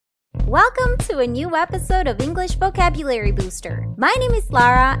Welcome to a new episode of English Vocabulary Booster. My name is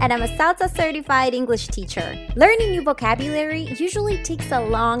Lara and I'm a SALSA certified English teacher. Learning new vocabulary usually takes a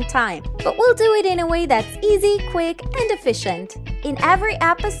long time, but we'll do it in a way that's easy, quick, and efficient. In every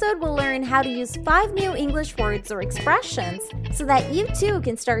episode, we'll learn how to use 5 new English words or expressions so that you too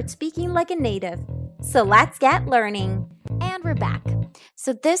can start speaking like a native. So let's get learning. And we're back.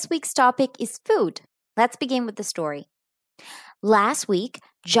 So this week's topic is food. Let's begin with the story. Last week,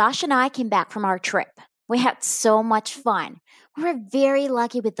 Josh and I came back from our trip. We had so much fun. We were very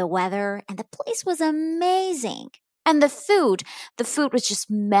lucky with the weather, and the place was amazing. And the food was just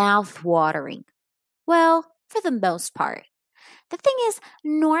mouth-watering. Well, for the most part. The thing is,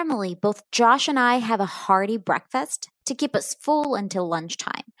 normally both Josh and I have a hearty breakfast to keep us full until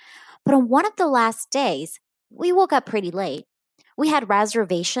lunchtime. But on one of the last days, we woke up pretty late. We had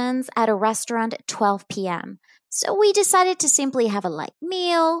reservations at a restaurant at 12 p.m., so we decided to simply have a light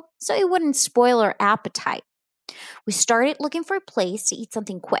meal so it wouldn't spoil our appetite. We started looking for a place to eat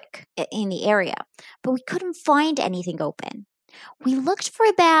something quick in the area, but we couldn't find anything open. We looked for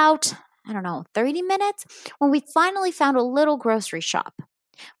about, 30 minutes when we finally found a little grocery shop.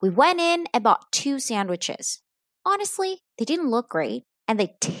 We went in and bought 2 sandwiches. Honestly, they didn't look great and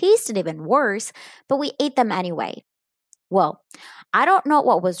they tasted even worse, but we ate them anyway. Well, I don't know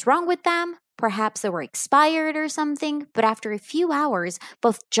what was wrong with them. Perhaps they were expired or something, but after a few hours,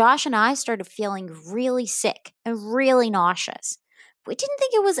 both Josh and I started feeling really sick and really nauseous. We didn't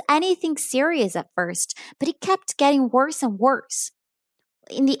think it was anything serious at first, but it kept getting worse and worse.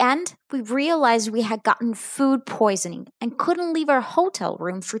 In the end, we realized we had gotten food poisoning and couldn't leave our hotel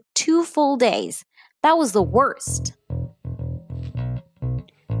room for 2 full days. That was the worst.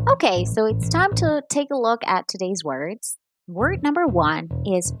 Okay, so it's time to take a look at today's words. Word number 1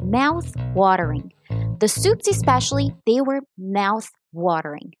 is mouth-watering. The soups especially, they were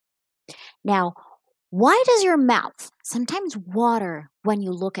mouth-watering. Now, why does your mouth sometimes water when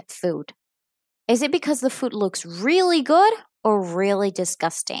you look at food? Is it because the food looks really good or really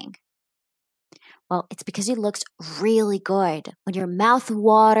disgusting? Well, it's because it looks really good. When your mouth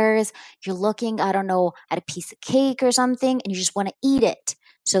waters, you're looking, at a piece of cake or something, and you just want to eat it.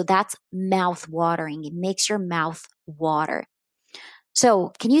 So that's mouth watering. It makes your mouth water.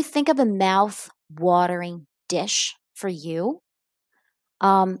 So can you think of a mouth watering dish for you?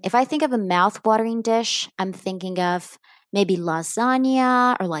 If I think of a mouth watering dish, I'm thinking of maybe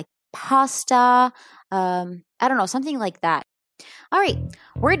lasagna or like pasta. Something like that. All right,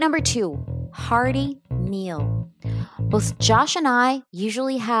 word number 2, hearty meal. Both Josh and I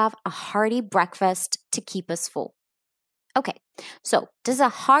usually have a hearty breakfast to keep us full. Okay, so does a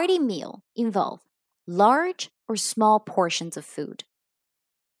hearty meal involve large or small portions of food?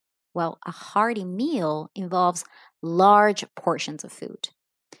 Well, a hearty meal involves large portions of food.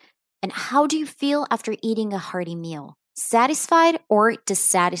 And how do you feel after eating a hearty meal? Satisfied or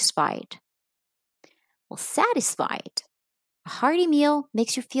dissatisfied? Well, satisfied. A hearty meal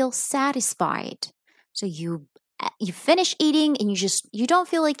makes you feel satisfied. So you finish eating and you don't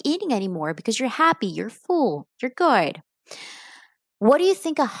feel like eating anymore because you're happy, you're full, you're good. What do you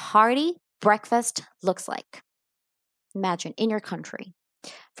think a hearty breakfast looks like? Imagine in your country.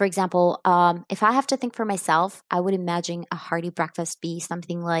 For example, if I have to think for myself, I would imagine a hearty breakfast be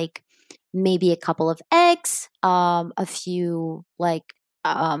something like maybe a couple of eggs, a few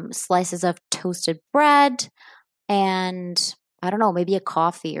slices of toasted bread, and maybe a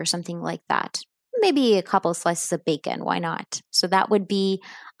coffee or something like that. Maybe a couple of slices of bacon. Why not? So that would be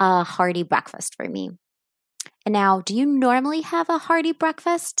a hearty breakfast for me. And now, do you normally have a hearty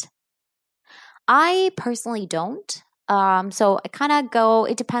breakfast? I personally don't. So I kind of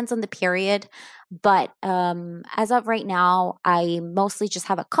it depends on the period. But as of right now, I mostly just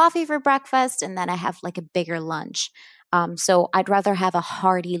have a coffee for breakfast and then I have like a bigger lunch. So I'd rather have a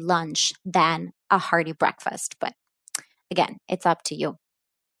hearty lunch than a hearty breakfast. But again, it's up to you.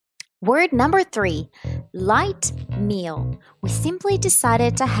 Word number 3, light meal. We simply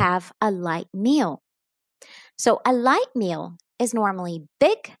decided to have a light meal. So a light meal is normally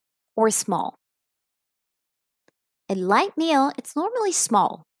big or small. A light meal, it's normally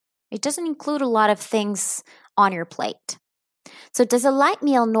small. It doesn't include a lot of things on your plate. So does a light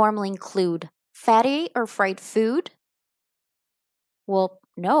meal normally include fatty or fried food? Well,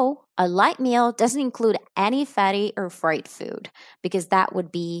 no. A light meal doesn't include any fatty or fried food because that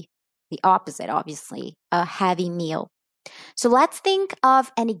would be the opposite, obviously, a heavy meal. So let's think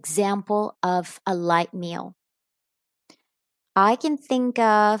of an example of a light meal. I can think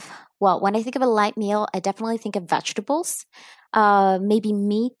of, when I think of a light meal, I definitely think of vegetables, maybe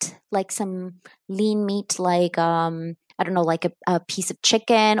meat, like some lean meat, like I don't know, like a piece of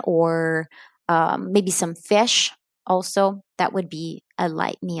chicken or maybe some fish also. That would be a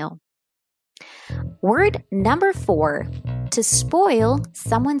light meal. Word number 4, to spoil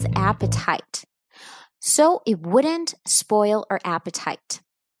someone's appetite. So it wouldn't spoil our appetite.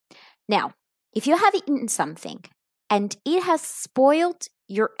 Now, if you have eaten something and it has spoiled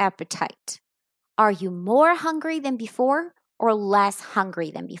your appetite, are you more hungry than before or less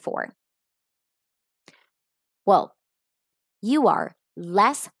hungry than before? Well, you are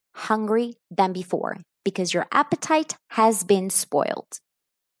less hungry than before because your appetite has been spoiled.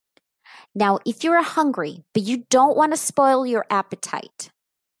 Now, if you're hungry, but you don't want to spoil your appetite,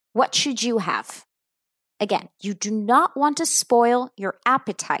 what should you have? Again, you do not want to spoil your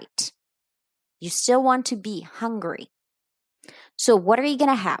appetite. You still want to be hungry. So what are you going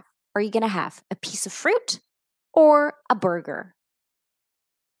to have? Are you going to have a piece of fruit or a burger?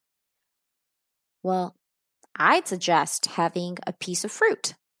 Well, I'd suggest having a piece of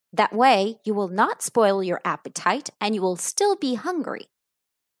fruit. That way, you will not spoil your appetite and you will still be hungry.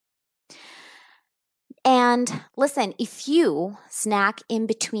 And listen, if you snack in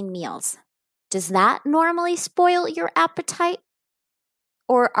between meals, does that normally spoil your appetite?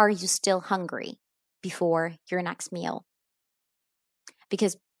 Or are you still hungry before your next meal?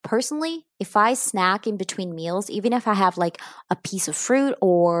 Because personally, if I snack in between meals, even if I have like a piece of fruit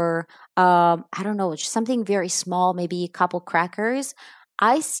or, I don't know, just something very small, maybe a couple crackers,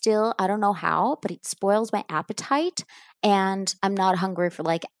 I don't know how, but it spoils my appetite and I'm not hungry for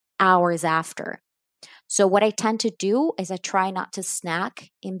like hours after. So what I tend to do is I try not to snack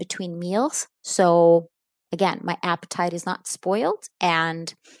in between meals. So again, my appetite is not spoiled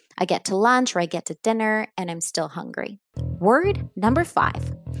and I get to lunch or I get to dinner and I'm still hungry. Word number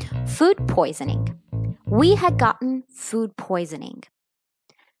 5, food poisoning. We had gotten food poisoning.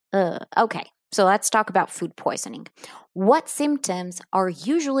 Okay, so let's talk about food poisoning. What symptoms are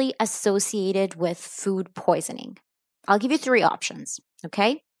usually associated with food poisoning? I'll give you 3 options,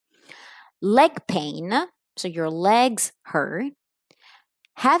 okay? Leg pain, so your legs hurt,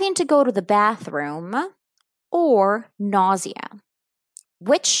 having to go to the bathroom, or nausea,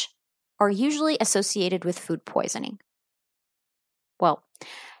 which are usually associated with food poisoning. Well,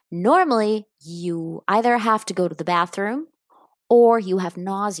 normally you either have to go to the bathroom or you have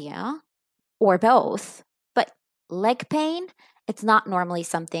nausea or both, but leg pain, it's not normally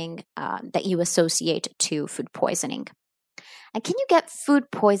something that you associate to food poisoning. And can you get food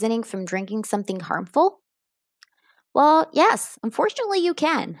poisoning from drinking something harmful? Well, yes, unfortunately you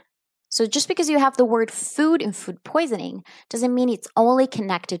can. So just because you have the word food in food poisoning doesn't mean it's only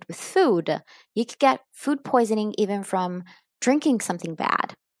connected with food. You could get food poisoning even from drinking something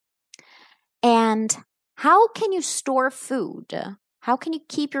bad. And how can you store food? How can you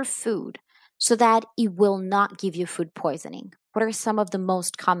keep your food so that it will not give you food poisoning? What are some of the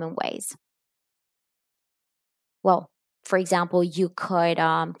most common ways? Well, for example, you could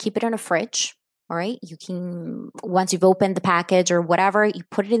keep it in a fridge, all right? You can, once you've opened the package or whatever, you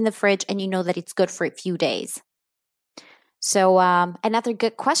put it in the fridge and you know that it's good for a few days. So another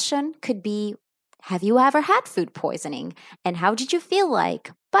good question could be, have you ever had food poisoning? And how did you feel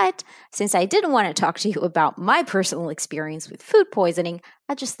like? But since I didn't want to talk to you about my personal experience with food poisoning,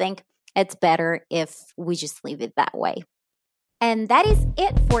 I just think it's better if we just leave it that way. And that is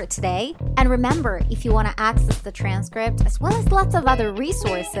it for today. And remember, if you want to access the transcript as well as lots of other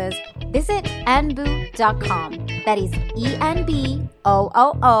resources, visit enboo.com. That is ENBOOO.com.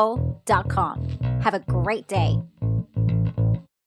 Have a great day.